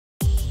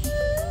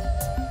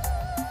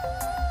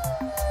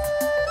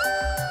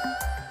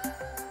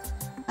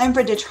I'm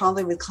Brenda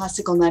Tremblay with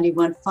Classical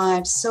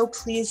 91.5. So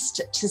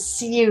pleased to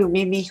see you,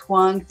 Mimi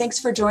Hwang. Thanks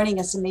for joining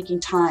us and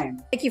making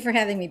time. Thank you for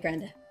having me,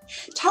 Brenda.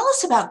 Tell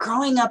us about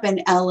growing up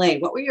in LA.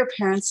 What were your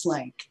parents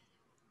like?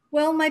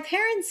 Well, my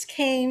parents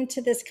came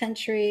to this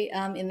country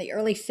in the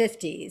early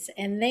 50s,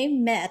 and they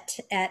met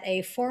at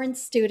a foreign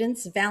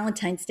students'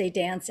 Valentine's Day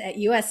dance at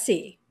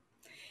USC.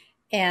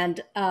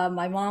 And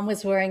my mom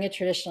was wearing a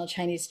traditional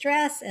Chinese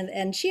dress,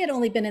 and she had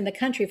only been in the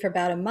country for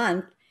about a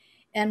month.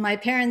 And my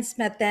parents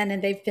met then,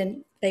 and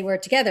they were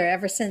together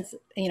ever since,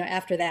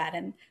 after that.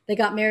 And they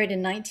got married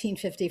in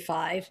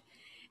 1955.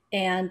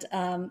 And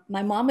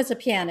my mom was a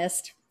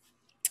pianist.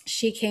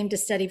 She came to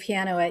study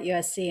piano at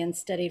USC and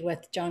studied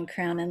with John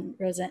Crown and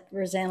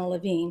Rosanna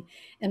Levine.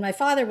 And my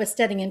father was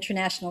studying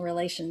international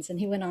relations,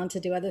 and he went on to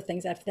do other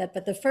things after that.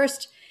 But the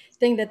first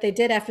thing that they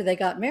did after they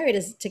got married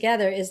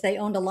together is they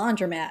owned a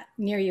laundromat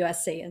near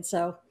USC. And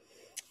so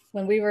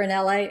when we were in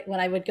LA, when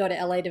I would go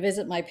to LA to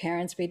visit my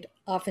parents, we'd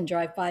often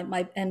drive by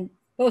and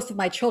both of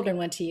my children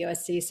went to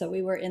USC. So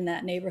we were in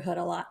that neighborhood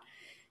a lot.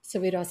 So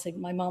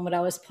my mom would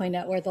always point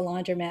out where the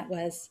laundromat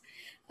was.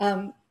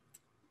 But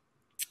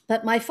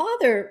my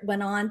father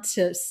went on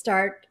to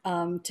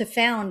to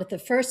found the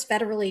first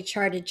federally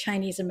chartered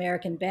Chinese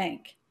American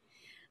bank,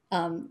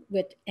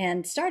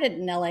 and started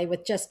in LA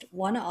with just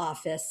one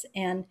office.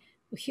 And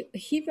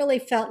he really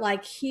felt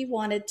like he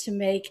wanted to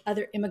make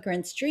other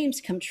immigrants' dreams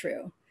come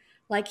true,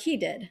 like he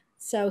did.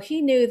 So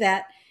he knew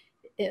that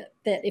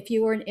if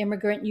you were an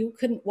immigrant, you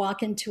couldn't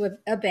walk into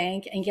a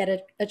bank and get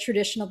a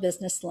traditional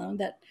business loan.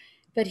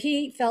 But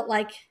he felt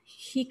like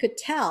he could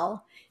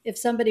tell if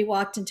somebody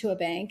walked into a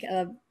bank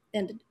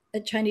and a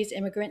Chinese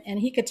immigrant,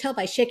 and he could tell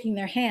by shaking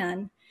their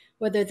hand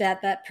whether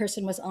that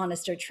person was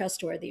honest or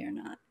trustworthy or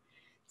not.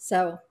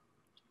 So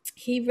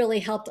he really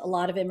helped a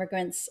lot of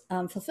immigrants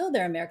fulfill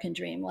their American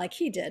dream like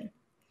he did.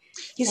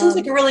 He sounds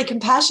like a really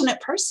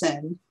compassionate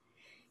person.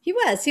 He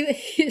was.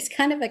 He was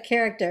kind of a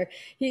character.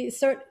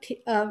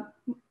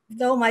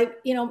 Though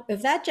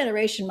of that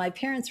generation, my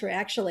parents were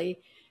actually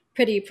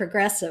pretty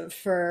progressive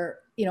for,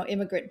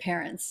 immigrant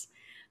parents.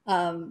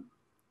 My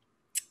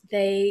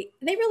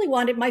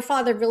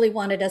father really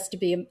wanted us to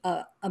be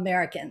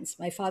Americans.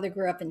 My father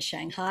grew up in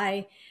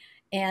Shanghai,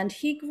 and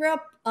he grew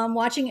up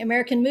watching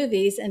American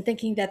movies and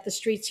thinking that the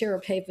streets here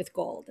were paved with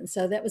gold. And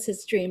so that was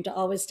his dream,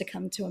 to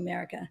come to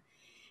America.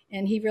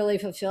 And he really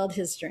fulfilled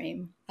his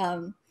dream.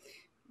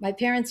 My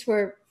parents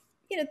were,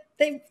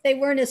 they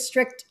weren't as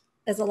strict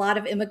as a lot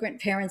of immigrant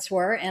parents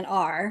were and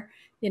are.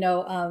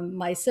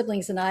 My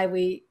siblings and I,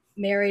 we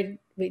married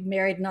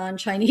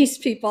non-Chinese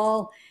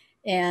people,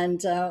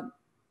 and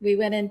we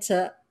went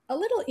into a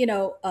little,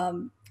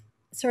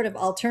 sort of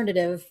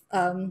alternative,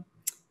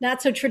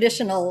 not so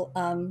traditional,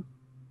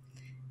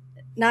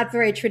 not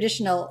very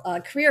traditional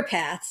career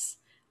paths.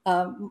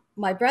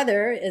 My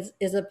brother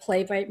is a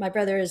playwright. My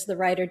brother is the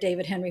writer,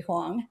 David Henry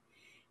Hwang.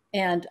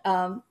 And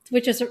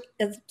which is,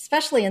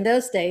 especially in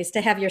those days,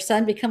 to have your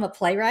son become a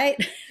playwright,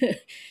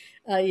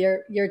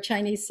 your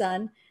Chinese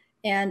son.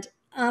 And,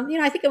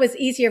 I think it was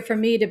easier for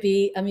me to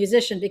be a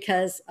musician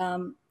because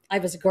I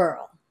was a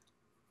girl.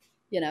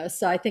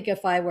 So I think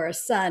if I were a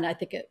son, I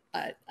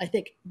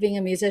think being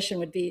a musician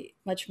would be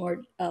much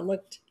more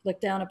looked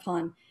down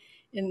upon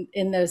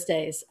in those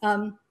days.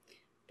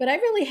 But I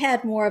really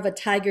had more of a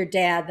tiger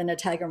dad than a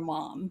tiger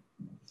mom.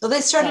 So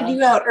they started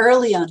you out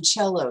early on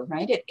cello,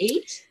 right? At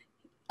 8?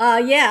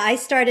 Yeah, I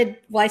started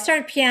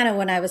piano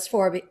when I was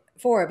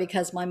four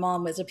because my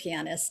mom was a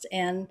pianist,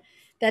 and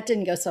that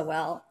didn't go so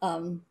well.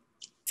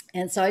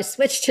 And so I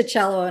switched to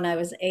cello when I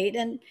was 8,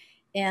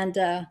 and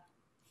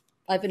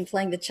I've been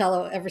playing the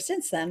cello ever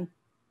since then.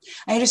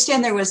 I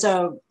understand there was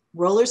a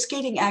roller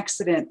skating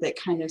accident that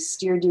kind of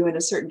steered you in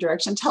a certain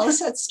direction. Tell us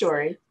that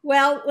story.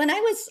 Well, when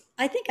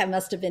I think I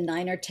must have been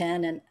 9 or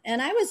 10,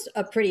 and I was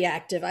pretty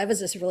active. I was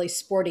this really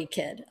sporty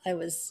kid. I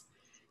was,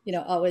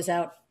 always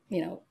out,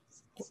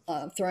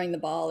 throwing the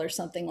ball or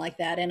something like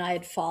that. And I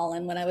had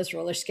fallen when I was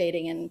roller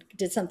skating and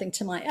did something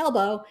to my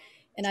elbow.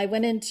 And I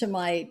went into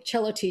my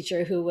cello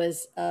teacher, who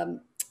was a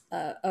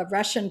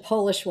Russian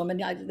Polish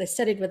woman. I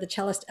studied with the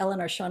cellist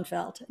Eleanor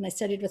Schoenfeld, and I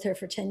studied with her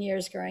for 10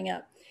 years growing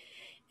up.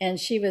 And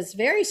she was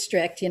very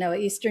strict,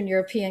 Eastern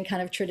European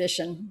kind of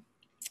tradition.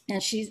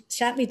 And she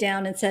sat me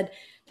down and said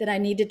that I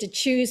needed to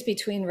choose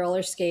between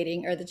roller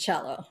skating or the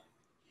cello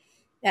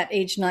at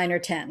age 9 or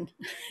 10.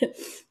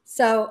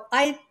 So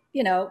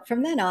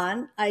from then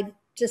on, I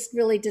just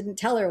really didn't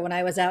tell her when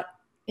I was out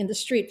in the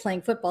street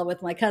playing football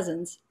with my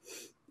cousins.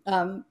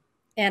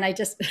 And I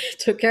just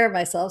took care of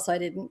myself, so I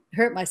didn't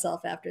hurt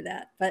myself after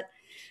that. But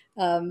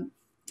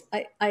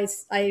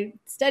I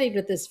studied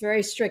with this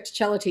very strict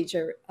cello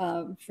teacher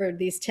for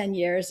these 10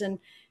 years. And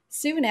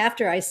soon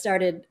after I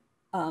started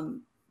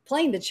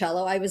playing the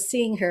cello, I was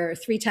seeing her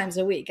 3 times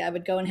a week. I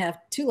would go and have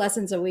 2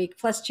 lessons a week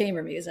plus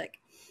chamber music.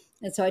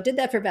 And so I did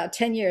that for about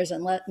 10 years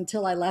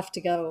until I left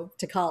to go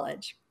to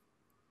college.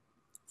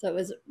 So it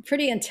was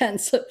pretty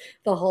intense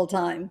the whole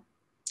time.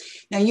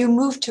 Now you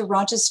moved to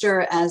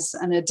Rochester as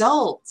an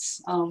adult.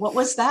 What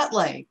was that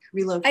like,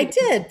 relocating? I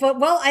did, but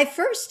I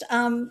first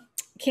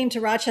came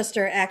to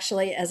Rochester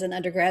actually as an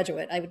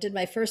undergraduate. I did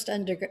my first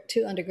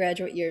two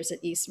undergraduate years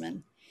at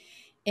Eastman.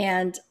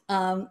 And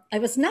I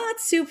was not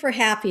super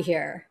happy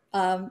here.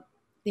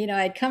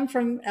 I'd come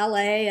from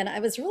LA and I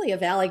was really a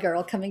Valley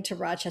girl coming to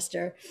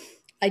Rochester.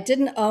 I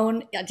didn't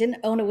own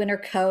a winter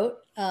coat.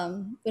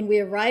 When we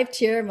arrived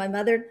here, my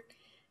mother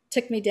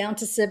took me down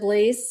to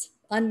Sibley's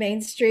on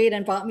Main Street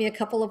and bought me a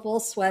couple of wool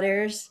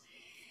sweaters.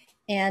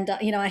 And,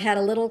 I had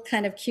a little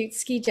kind of cute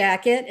ski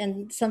jacket.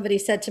 And somebody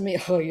said to me,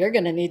 "Oh, you're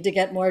going to need to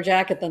get more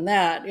jacket than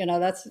that."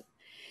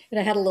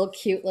 I had a little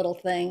cute little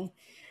thing.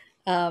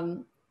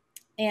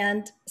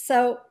 And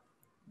so,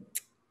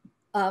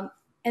 and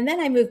then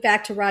I moved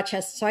back to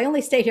Rochester. So I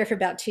only stayed here for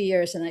about 2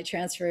 years and I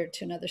transferred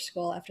to another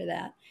school after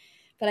that.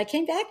 But I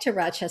came back to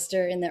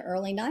Rochester in the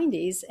early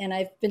 90s and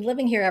I've been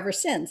living here ever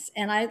since.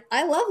 And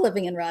I love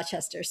living in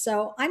Rochester.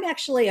 So I'm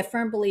actually a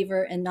firm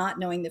believer in not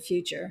knowing the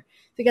future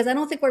because I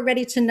don't think we're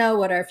ready to know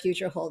what our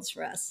future holds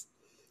for us.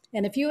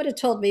 And if you would have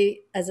told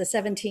me as a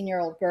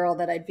 17-year-old girl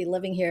that I'd be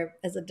living here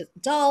as an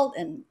adult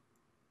and,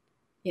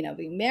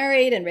 being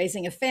married and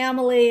raising a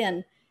family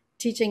and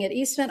teaching at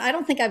Eastman, I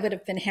don't think I would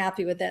have been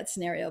happy with that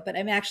scenario, but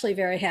I'm actually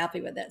very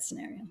happy with that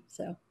scenario.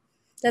 So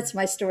that's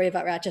my story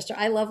about Rochester.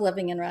 I love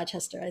living in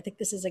Rochester. I think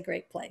this is a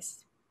great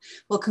place.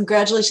 Well,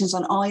 congratulations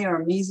on all your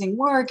amazing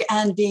work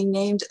and being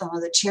named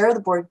the chair of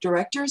the board of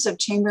directors of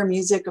Chamber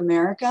Music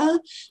America.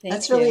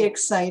 That's really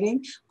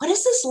exciting. What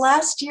has this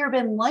last year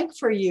been like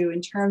for you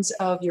in terms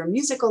of your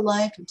musical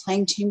life and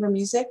playing chamber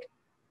music?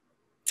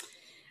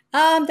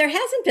 There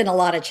hasn't been a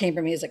lot of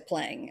chamber music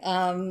playing.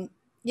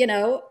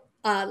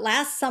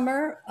 Last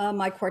summer,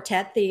 my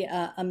quartet, the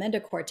Amenda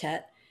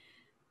Quartet,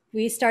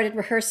 we started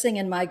rehearsing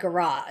in my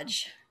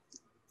garage.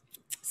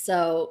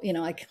 So,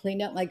 I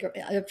cleaned up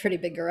a pretty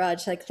big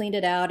garage. So I cleaned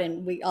it out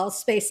and we all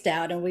spaced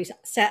out and we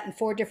sat in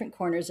 4 different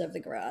corners of the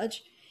garage.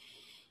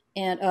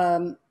 And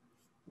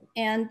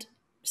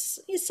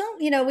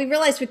we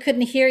realized we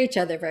couldn't hear each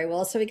other very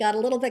well. So we got a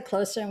little bit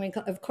closer and we,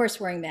 of course,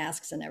 wearing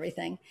masks and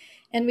everything.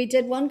 And we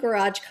did one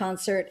garage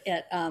concert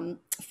at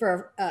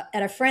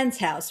a friend's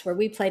house where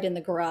we played in the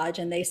garage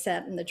and they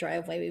sat in the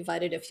driveway. We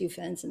invited a few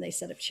friends and they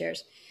set up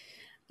chairs.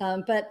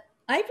 But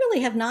I really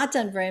have not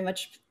done very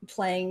much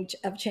playing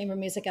of chamber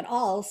music at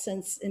all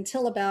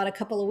until about a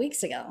couple of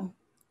weeks ago.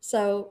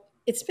 So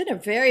it's been a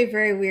very,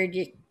 very weird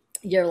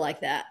year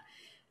like that.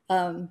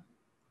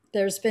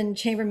 There's been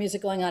chamber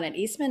music going on at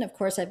Eastman. Of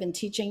course, I've been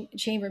teaching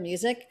chamber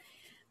music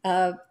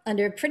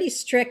under pretty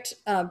strict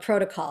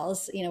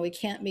protocols. We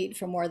can't meet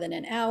for more than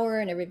an hour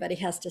and everybody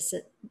has to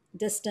sit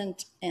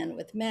distant and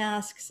with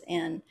masks,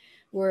 and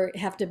we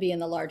have to be in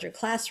the larger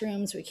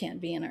classrooms. We can't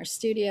be in our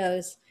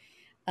studios.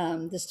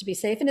 Just to be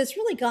safe. And it's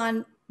really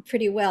gone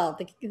pretty well.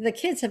 The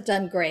kids have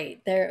done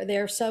great.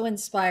 They're so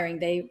inspiring.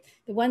 The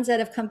ones that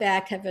have come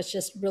back have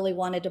just really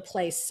wanted to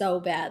play so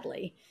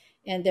badly.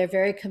 And they're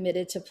very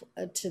committed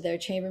to their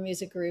chamber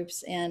music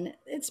groups. And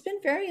it's been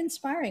very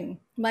inspiring.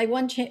 My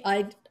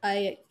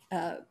I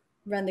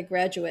run the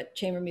graduate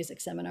chamber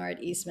music seminar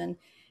at Eastman.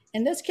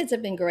 And those kids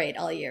have been great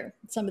all year.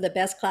 Some of the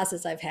best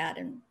classes I've had.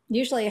 And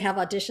usually I have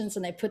auditions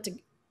and I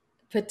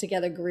put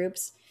together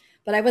groups.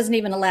 But I wasn't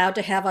even allowed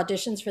to have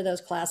auditions for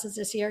those classes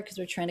this year because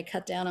we're trying to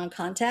cut down on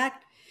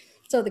contact.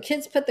 So the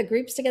kids put the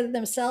groups together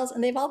themselves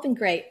and they've all been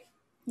great.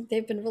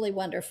 They've been really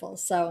wonderful.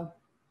 So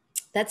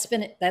that's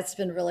been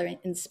really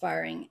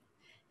inspiring.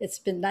 It's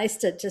been nice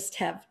to just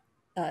have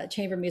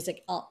chamber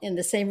music all in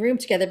the same room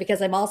together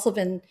because I've also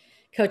been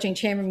coaching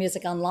chamber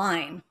music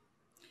online,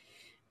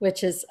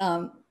 which is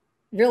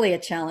really a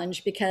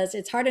challenge because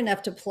it's hard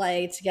enough to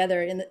play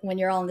together when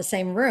you're all in the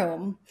same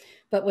room.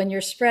 But when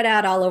you're spread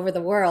out all over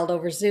the world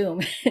over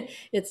Zoom,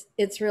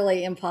 it's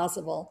really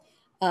impossible.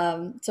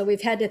 So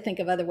we've had to think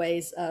of other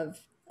ways of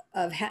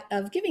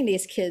giving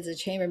these kids a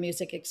chamber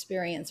music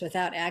experience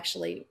without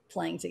actually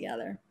playing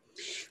together.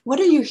 What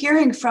are you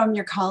hearing from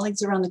your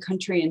colleagues around the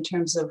country in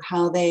terms of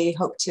how they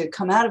hope to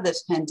come out of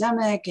this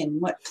pandemic and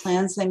what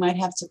plans they might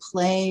have to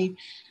play?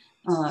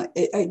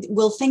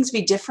 Will things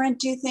be different,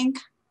 do you think?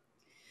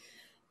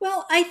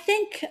 Well, I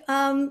think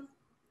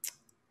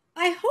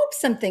I hope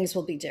some things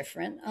will be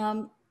different.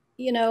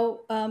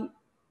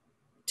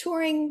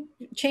 Touring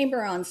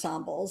chamber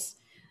ensembles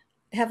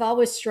have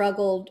always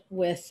struggled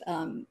with,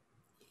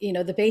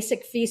 the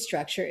basic fee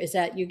structure is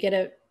that you get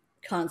a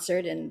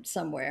concert and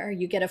somewhere,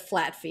 you get a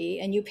flat fee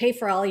and you pay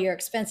for all your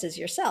expenses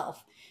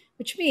yourself,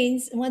 which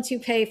means once you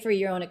pay for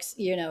your own,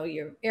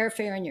 your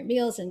airfare and your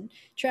meals and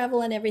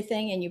travel and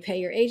everything, and you pay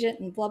your agent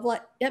and blah, blah,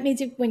 that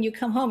means when you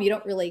come home, you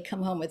don't really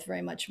come home with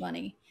very much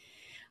money.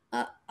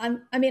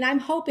 I'm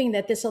hoping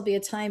that this will be a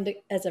time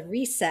as a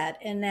reset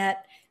and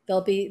that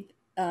there'll be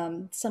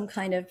some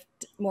kind of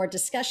more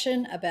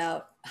discussion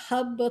about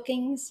hub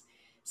bookings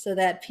so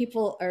that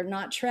people are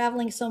not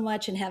traveling so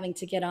much and having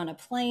to get on a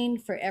plane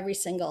for every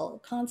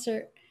single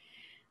concert.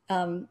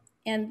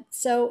 And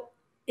so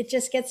it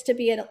just gets to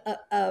be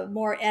a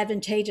more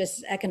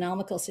advantageous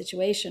economical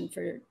situation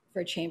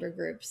for chamber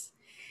groups.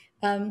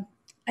 I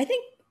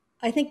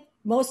think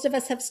most of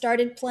us have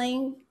started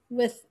playing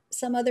with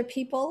some other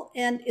people,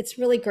 and it's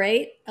really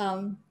great.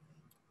 And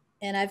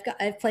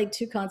I've played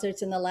 2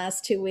 concerts in the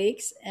last 2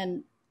 weeks,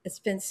 and it's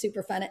been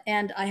super fun.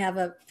 And I have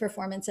a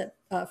performance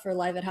for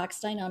Live at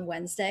Hochstein on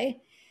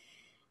Wednesday.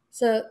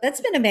 So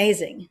that's been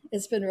amazing.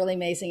 It's been really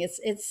amazing.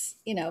 It's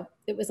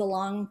it was a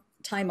long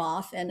time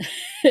off, and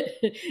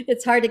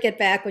it's hard to get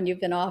back when you've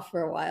been off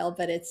for a while.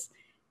 But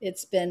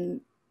it's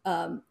been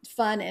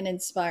fun and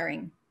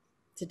inspiring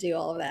to do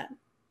all of that.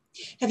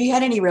 Have you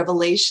had any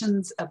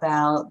revelations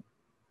about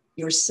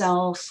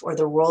yourself or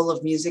the role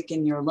of music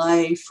in your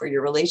life or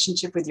your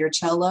relationship with your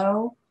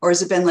cello? Or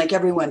has it been like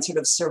everyone, sort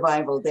of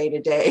survival day to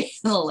day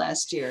in the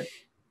last year?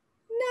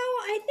 No,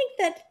 I think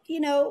that,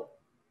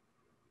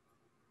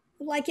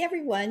 like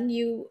everyone,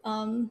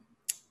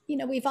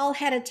 we've all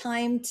had a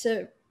time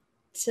to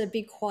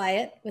be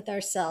quiet with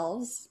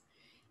ourselves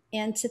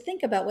and to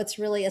think about what's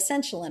really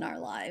essential in our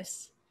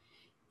lives,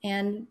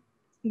 and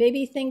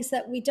maybe things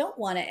that we don't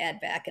want to add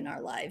back in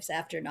our lives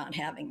after not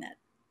having that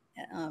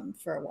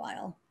for a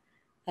while.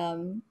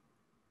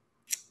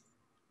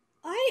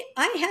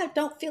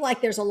 Don't feel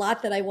like there's a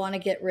lot that I want to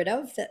get rid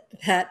of,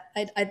 that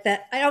I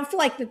don't feel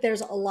like that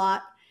there's a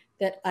lot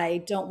that I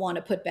don't want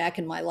to put back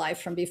in my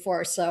life from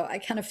before. So I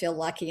kind of feel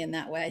lucky in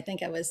that way. I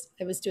think I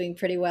was doing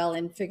pretty well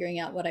in figuring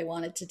out what I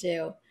wanted to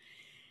do.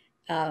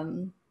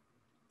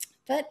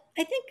 But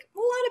I think a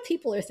lot of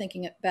people are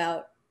thinking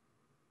about,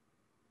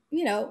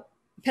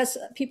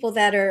 people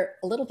that are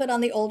a little bit on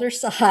the older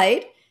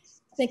side,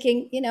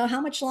 thinking,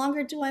 how much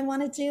longer do I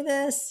want to do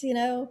this?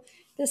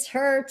 This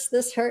hurt,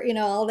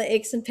 all the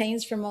aches and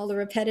pains from all the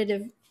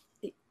repetitive,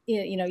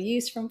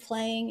 use from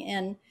playing.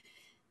 And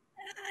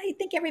I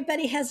think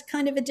everybody has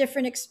kind of a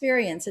different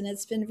experience, and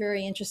it's been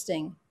very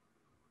interesting.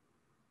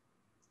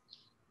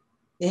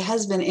 It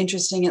has been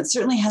interesting. It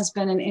certainly has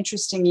been an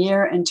interesting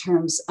year in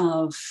terms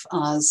of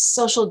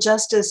social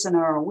justice and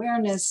our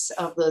awareness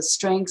of the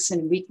strengths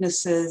and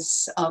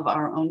weaknesses of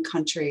our own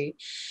country.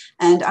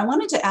 And I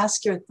wanted to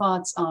ask your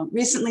thoughts.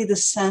 Recently, the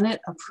Senate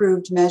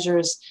approved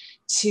measures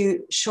to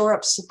shore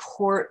up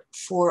support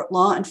for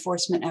law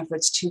enforcement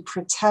efforts to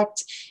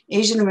protect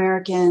Asian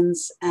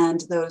Americans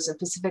and those of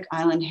Pacific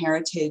Island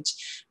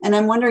heritage. And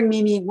I'm wondering,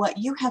 Mimi, what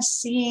you have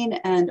seen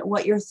and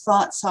what your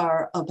thoughts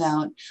are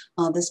about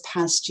this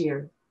past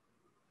year.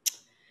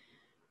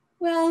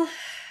 Well,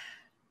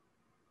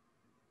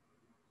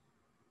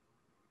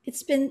 I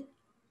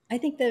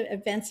think the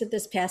events of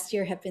this past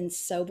year have been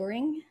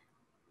sobering.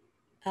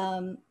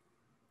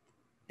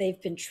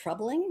 They've been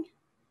troubling.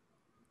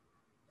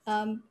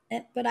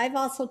 But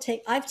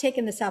I've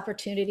taken this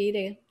opportunity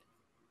to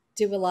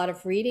do a lot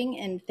of reading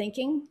and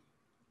thinking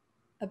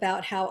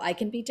about how I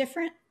can be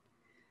different.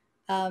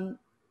 I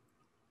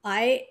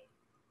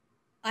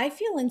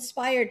feel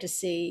inspired to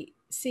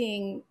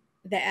seeing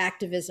the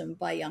activism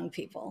by young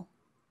people.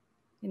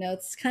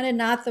 It's kind of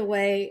not the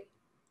way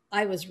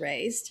I was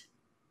raised.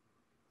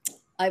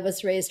 I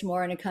was raised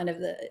more in a kind of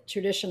the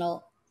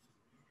traditional,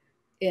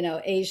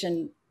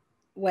 Asian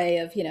way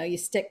of, you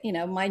stick,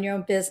 mind your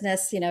own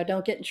business,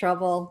 don't get in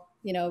trouble,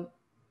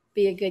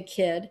 be a good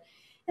kid.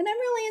 And I'm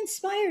really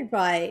inspired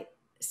by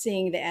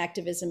seeing the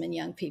activism in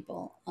young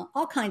people,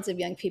 all kinds of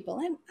young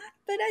people.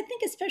 But I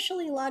think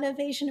especially a lot of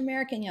Asian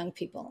American young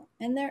people,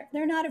 and they're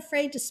not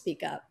afraid to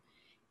speak up,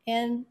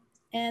 and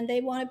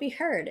they want to be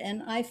heard.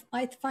 And I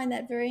find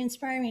that very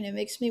inspiring. It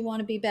makes me want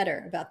to be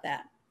better about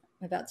that,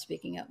 about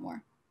speaking up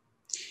more.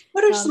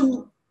 What are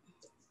some...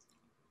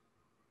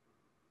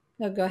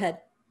 No, go ahead.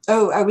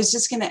 Oh, I was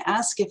just going to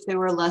ask if there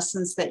were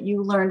lessons that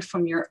you learned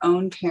from your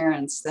own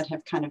parents that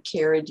have kind of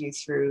carried you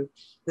through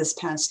this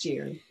past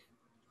year.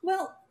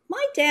 Well,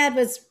 my dad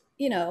was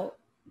a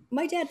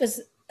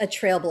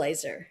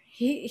trailblazer.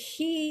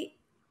 He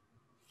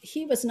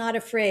was not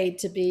afraid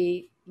to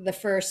be the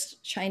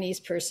first Chinese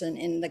person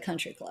in the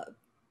country club.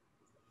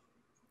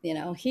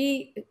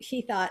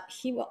 He thought,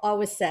 he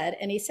always said,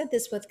 and he said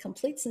this with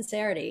complete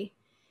sincerity,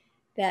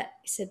 that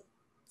he said,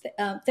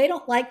 they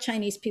don't like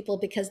Chinese people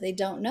because they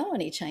don't know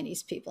any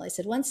Chinese people. I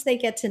said, once they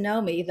get to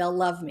know me, they'll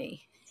love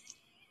me.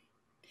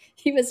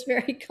 He was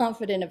very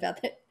confident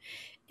about it.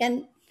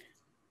 And,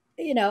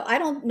 I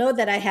don't know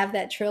that I have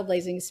that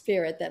trailblazing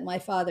spirit that my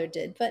father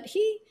did, but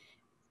he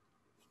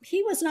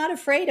was not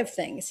afraid of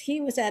things. He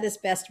was at his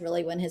best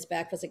really when his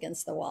back was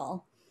against the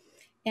wall.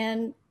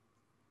 And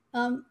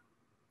I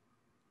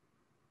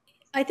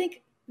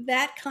think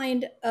that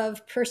kind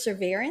of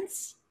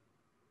perseverance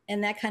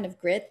and that kind of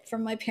grit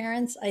from my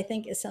parents, I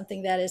think, is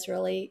something that has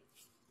really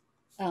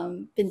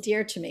been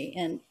dear to me.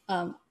 And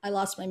I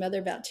lost my mother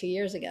about 2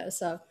 years ago.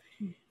 So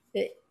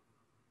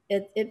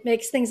it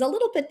makes things a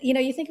little bit,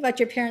 you think about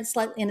your parents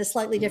in a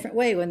slightly different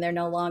way when they're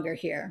no longer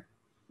here.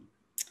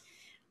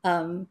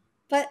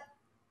 But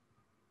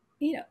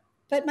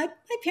my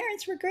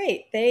parents were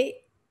great.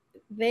 They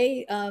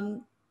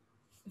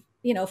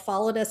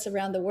followed us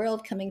around the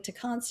world, coming to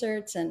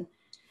concerts and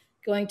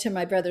going to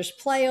my brother's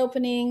play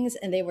openings,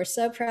 and they were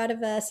so proud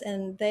of us,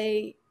 and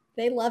they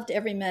loved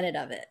every minute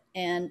of it.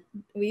 And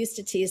we used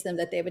to tease them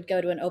that they would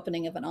go to an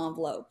opening of an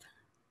envelope.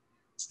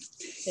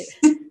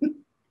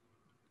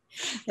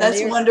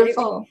 That's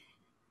wonderful.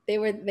 They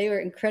were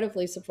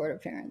incredibly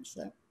supportive parents.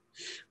 So.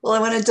 Well, I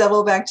want to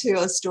double back to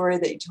a story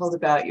that you told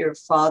about your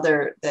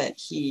father, that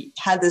he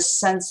had this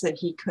sense that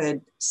he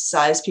could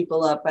size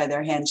people up by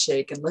their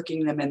handshake and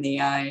looking them in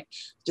the eye.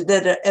 Did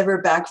that ever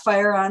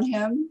backfire on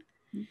him?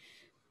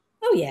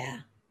 Oh, yeah.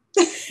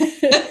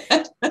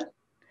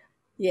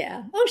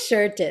 Yeah. Oh,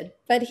 sure it did.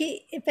 But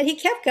he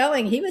kept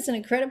going. He was an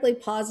incredibly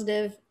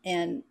positive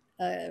and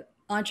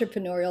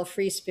entrepreneurial,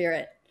 free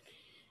spirit.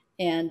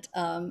 And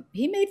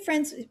he made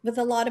friends with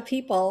a lot of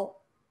people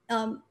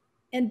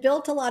and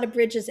built a lot of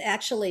bridges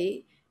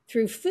actually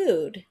through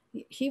food.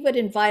 He would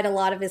invite a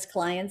lot of his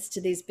clients to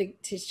these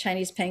big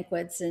Chinese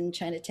banquets in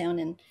Chinatown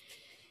and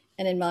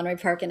in Monterey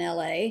Park in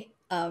LA.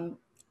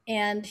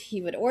 And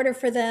he would order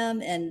for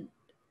them.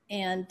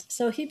 And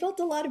so he built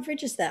a lot of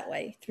bridges that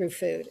way through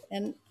food.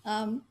 And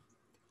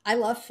I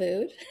love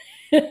food.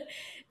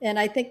 And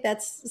I think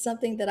that's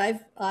something that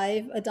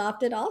I've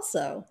adopted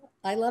also.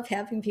 I love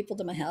having people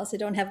to my house. I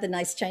don't have the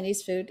nice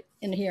Chinese food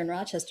here in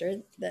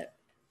Rochester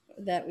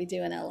that we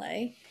do in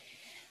LA,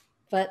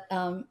 but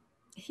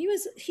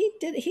he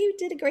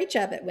did a great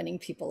job at winning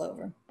people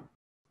over.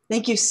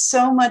 Thank you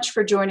so much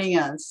for joining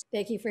us.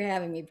 Thank you for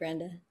having me,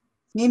 Brenda.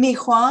 Mimi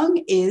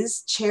Hwang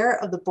is chair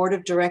of the board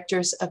of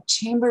directors of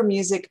Chamber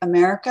Music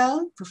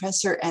America,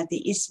 professor at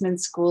the Eastman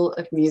School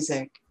of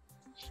Music.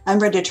 I'm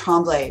Brenda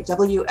Tremblay,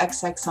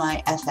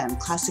 WXXI FM,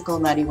 Classical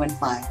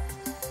 91.5.